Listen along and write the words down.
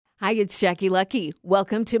Hi, it's Jackie Lucky.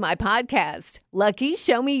 Welcome to my podcast, Lucky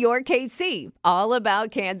Show Me Your KC, all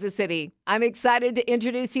about Kansas City. I'm excited to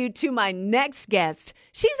introduce you to my next guest.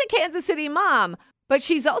 She's a Kansas City mom, but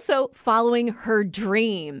she's also following her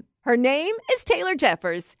dream. Her name is Taylor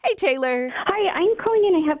Jeffers. Hey, Taylor. Hi, I'm calling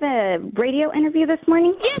in. I have a radio interview this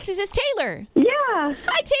morning. Yes, is this Taylor? Yeah. Hi,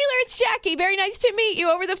 Taylor. It's Jackie. Very nice to meet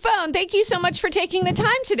you over the phone. Thank you so much for taking the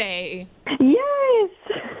time today. Yes.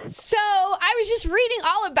 So I was just reading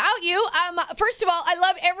all about you. First of all, I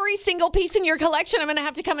love every single piece in your collection. I'm going to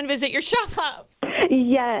have to come and visit your shop.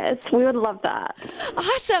 Yes, we would love that.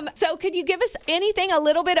 Awesome. So could you give us a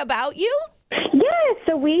little bit about you? Yes,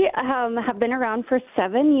 so we have been around for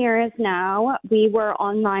 7 years now. We were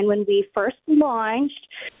online when we first launched.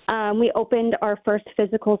 We opened our first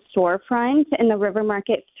physical storefront in the River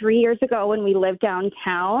Market 3 years ago when we lived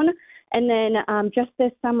downtown. And then just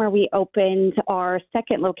this summer, we opened our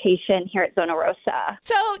second location here at Zona Rosa.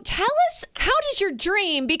 So tell us, how does your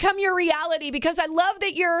dream become your reality? Because I love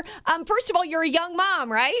that you're, first of all, you're a young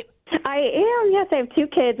mom, right? I am, yes. I have 2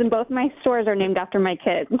 kids, and both my stores are named after my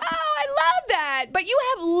kids. Oh, I love that. But you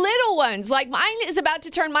have little ones. Like my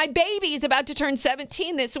baby is about to turn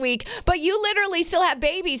 17 this week, but you literally still have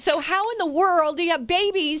babies. So how in the world do you have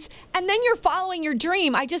babies and then you're following your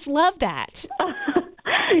dream? I just love that.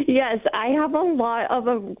 Yes, I have a lot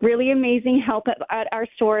of really amazing help at our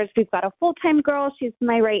stores. We've got a full-time girl. She's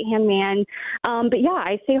my right-hand man. But yeah,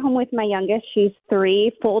 I stay home with my youngest. She's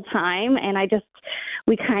 3 full-time, and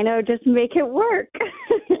we kind of just make it work.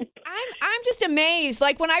 I'm just amazed.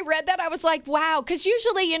 Like when I read that, I was like, wow, because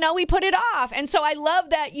usually, we put it off. And so I love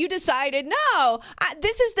that you decided, no,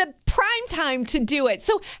 this is the prime time to do it.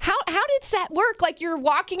 So how does that work? Like you're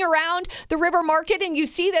walking around the River Market and you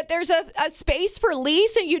see that there's a space for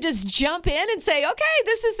lease and you just jump in and say, okay,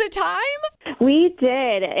 this is the time? We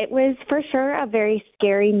did. It was for sure a very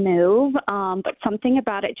scary move, but something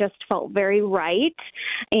about it just felt very right.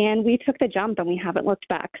 And we took the jump and we haven't looked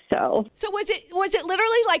back. So was it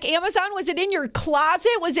literally like Amazon? Was it in your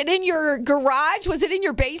closet? Was it in your garage? Was it in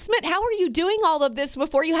your basement? How were you doing all of this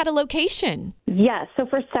before you had a location? Yes. So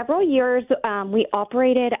for several years, we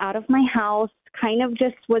operated out of my house, kind of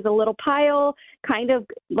just was a little pile, kind of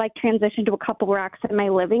like transitioned to a couple racks in my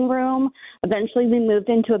living room. Eventually, we moved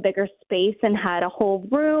into a bigger space and had a whole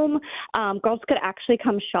room. Girls could actually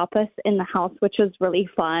come shop us in the house, which was really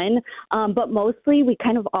fun. But mostly, we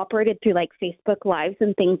kind of operated through like Facebook Lives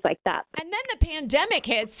and things like that. And then the pandemic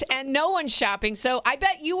hits and no one's shopping. So I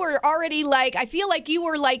bet you were already I feel like you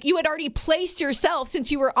had already placed yourself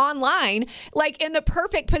since you were online, like in the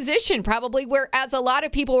perfect position, probably, whereas a lot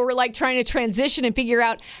of people were like trying to transition and figure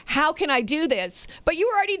out, how can I do this? But you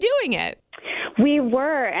were already doing it. We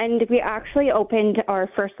were, and we actually opened our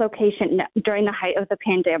first location during the height of the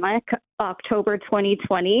pandemic, October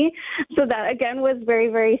 2020. So that, again, was very,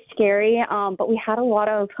 very scary. But we had a lot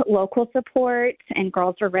of local support, and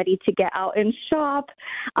girls were ready to get out and shop.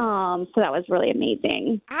 So that was really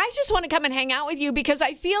amazing. I just want to come and hang out with you because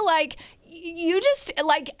I feel like you just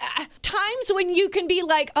times when you can be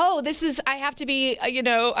like, oh, I have to be,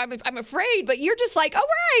 I'm afraid, but you're just like, oh,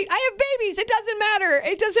 right, I have babies. It doesn't matter.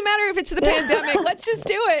 It doesn't matter if it's the pandemic. Let's just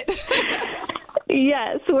do it.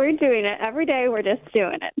 Yes, we're doing it every day. We're just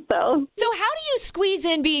doing it. So how do you squeeze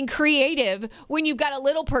in being creative when you've got a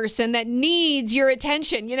little person that needs your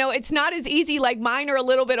attention? It's not as easy. Like mine are a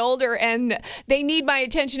little bit older and they need my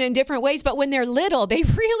attention in different ways. But when they're little, they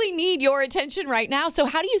really need your attention right now. So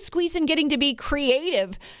how do you squeeze in getting to be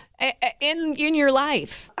creative in your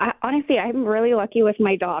life? Honestly, I'm really lucky with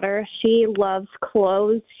my daughter. She loves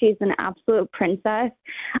clothes. She's an absolute princess.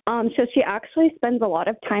 So she actually spends a lot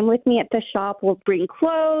of time with me at the shop. We'll bring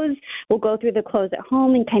clothes. We'll go through the clothes at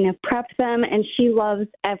home and kind of prep them. And she loves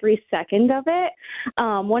every second of it.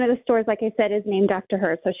 One of the stores, like I said, is named after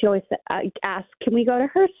her. So she always asks, can we go to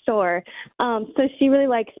her store? So she really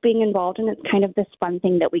likes being involved. And it's kind of this fun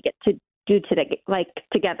thing that we get to do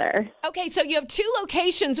together. Okay, so you have 2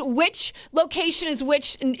 locations. Which location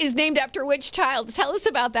is named after which child? Tell us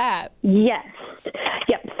about that. Yes.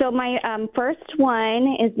 Yep. So my first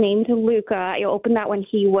one is named Luca. I opened that when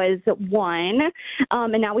he was 1.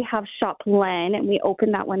 And now we have Shop Len, and we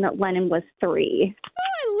opened that when Lennon was 3.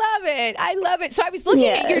 Oh, I love it. So I was looking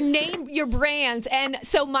at your name, your brands, and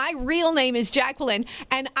so my real name is Jacqueline,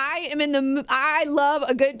 and I love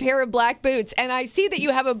a good pair of black boots, and I see that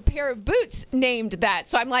you have a pair of boots named that.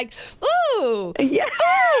 So I'm like, ooh, yeah.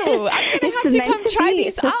 Ooh, I'm going to have to come try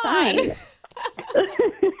these on.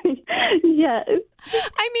 Yes.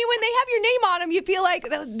 I mean, when they have your name on them, you feel like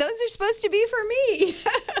those are supposed to be for me.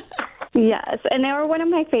 Yes, and they were one of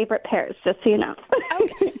my favorite pairs, just so you know.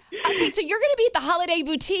 Okay. Okay, so you're going to be at the Holiday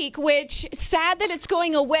Boutique, which sad that it's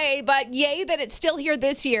going away, but yay that it's still here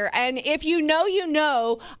this year. And if you know, you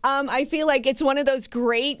know. I feel like it's one of those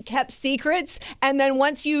great kept secrets. And then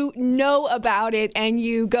once you know about it and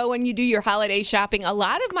you go and you do your holiday shopping, a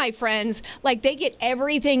lot of my friends, like they get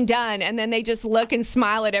everything done and then they just look and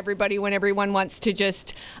smile at everybody when everyone wants to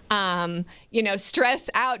just, stress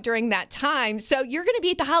out during that time. So you're going to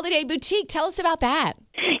be at the Holiday Boutique. Tell us about that.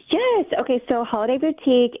 Yes. Okay. So Holiday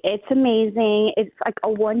Boutique, it's amazing. It's like a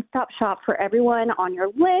one-stop shop for everyone on your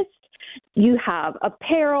list. You have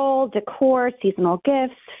apparel, decor, seasonal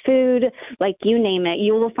gifts, food, like you name it.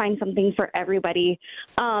 You will find something for everybody.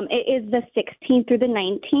 It is the 16th through the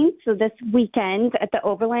 19th, so this weekend at the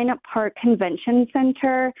Overland Park Convention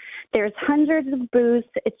Center. There's hundreds of booths.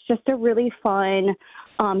 It's just a really fun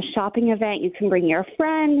shopping event. You can bring your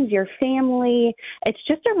friends, your family. It's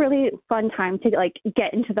just a really fun time to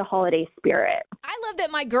get into the holiday spirit. I love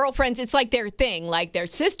that my girlfriends, it's like their thing. Like their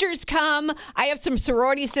sisters come. I have some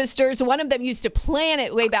sorority sisters. One of them used to plan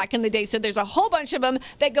it way back in the day. So there's a whole bunch of them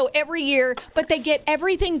that go every year, but they get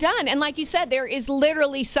everything done. And like you said, there is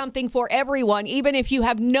literally something for everyone. Even if you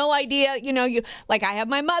have no idea, I have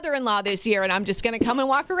my mother-in-law this year and I'm just going to come and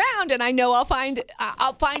walk around and I know I'll find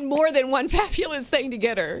more than one fabulous thing to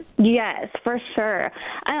get her. Yes, for sure.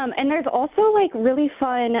 And there's also really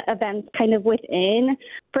fun events kind of within.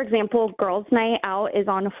 For example, Girls Night Out is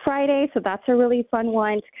on a Friday, so that's a really fun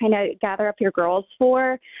one to kind of gather up your girls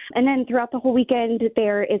for. And then throughout the whole weekend,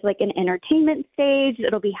 there is an entertainment stage.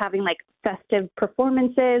 It'll be having festive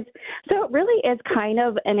performances. So it really is kind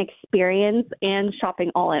of an experience and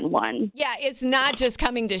shopping all in one. Yeah, it's not just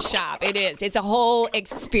coming to shop. It is. It's a whole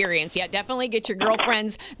experience. Yeah, definitely get your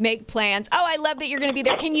girlfriends, make plans. Oh, I love that you're going to be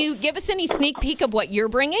there. Can you give us any sneak peek of what you're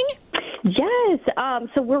bringing? Yes.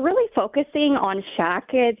 So we're really focusing on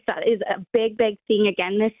jackets. That is a big, big thing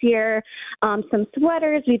again this year. Some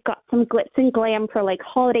sweaters. We've got some glitz and glam for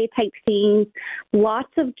holiday type themes.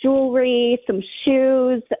 Lots of jewelry, some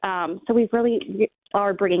shoes. So we really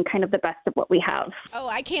are bringing kind of the best of what we have. Oh,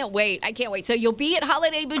 I can't wait. So you'll be at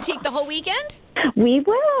Holiday Boutique the whole weekend? We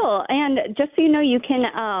will. And just so you know, you can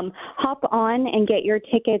hop on and get your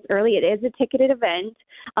tickets early. It is a ticketed event.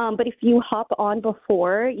 But if you hop on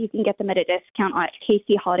before, you can get them at a discount at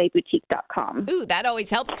kcholidayboutique.com. Ooh, that always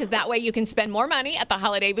helps because that way you can spend more money at the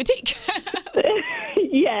Holiday Boutique.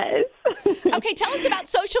 Yes. Okay, tell us about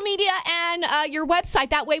social media and your website.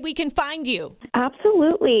 That way we can find you.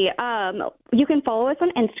 Absolutely. You can follow us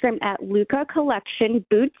on Instagram at Luca Collection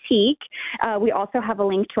Boutique. We also have a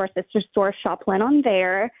link to our sister store, Shoplin, on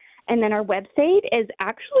there. And then our website is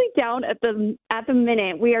actually down at the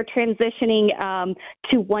minute. We are transitioning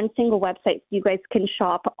to one single website so you guys can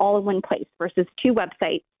shop all in one place versus two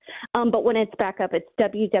websites. But when it's back up, it's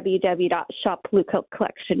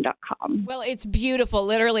www.shoplucacollection.com. Well, it's beautiful.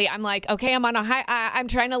 Literally, I'm like, okay, I'm on a high. I'm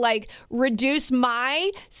trying to reduce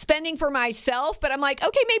my spending for myself, but I'm like,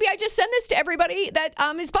 okay, maybe I just send this to everybody that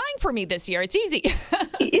is buying for me this year. It's easy.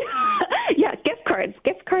 Yeah, gift cards.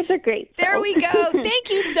 Gift cards are great. So. There we go. Thank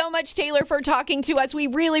you so much, Taylor, for talking to us. We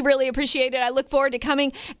really, really appreciate it. I look forward to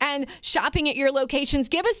coming and shopping at your locations.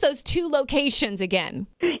 Give us those two locations again.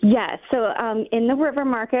 Yes. So in the River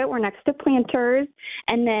Market, we're next to Planters,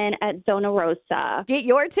 and then at Zona Rosa. Get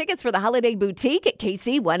your tickets for the Holiday Boutique at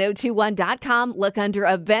kc1021.com. Look under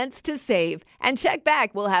events to save and check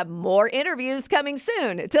back. We'll have more interviews coming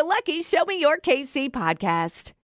soon to Lucky Show Me Your KC podcast.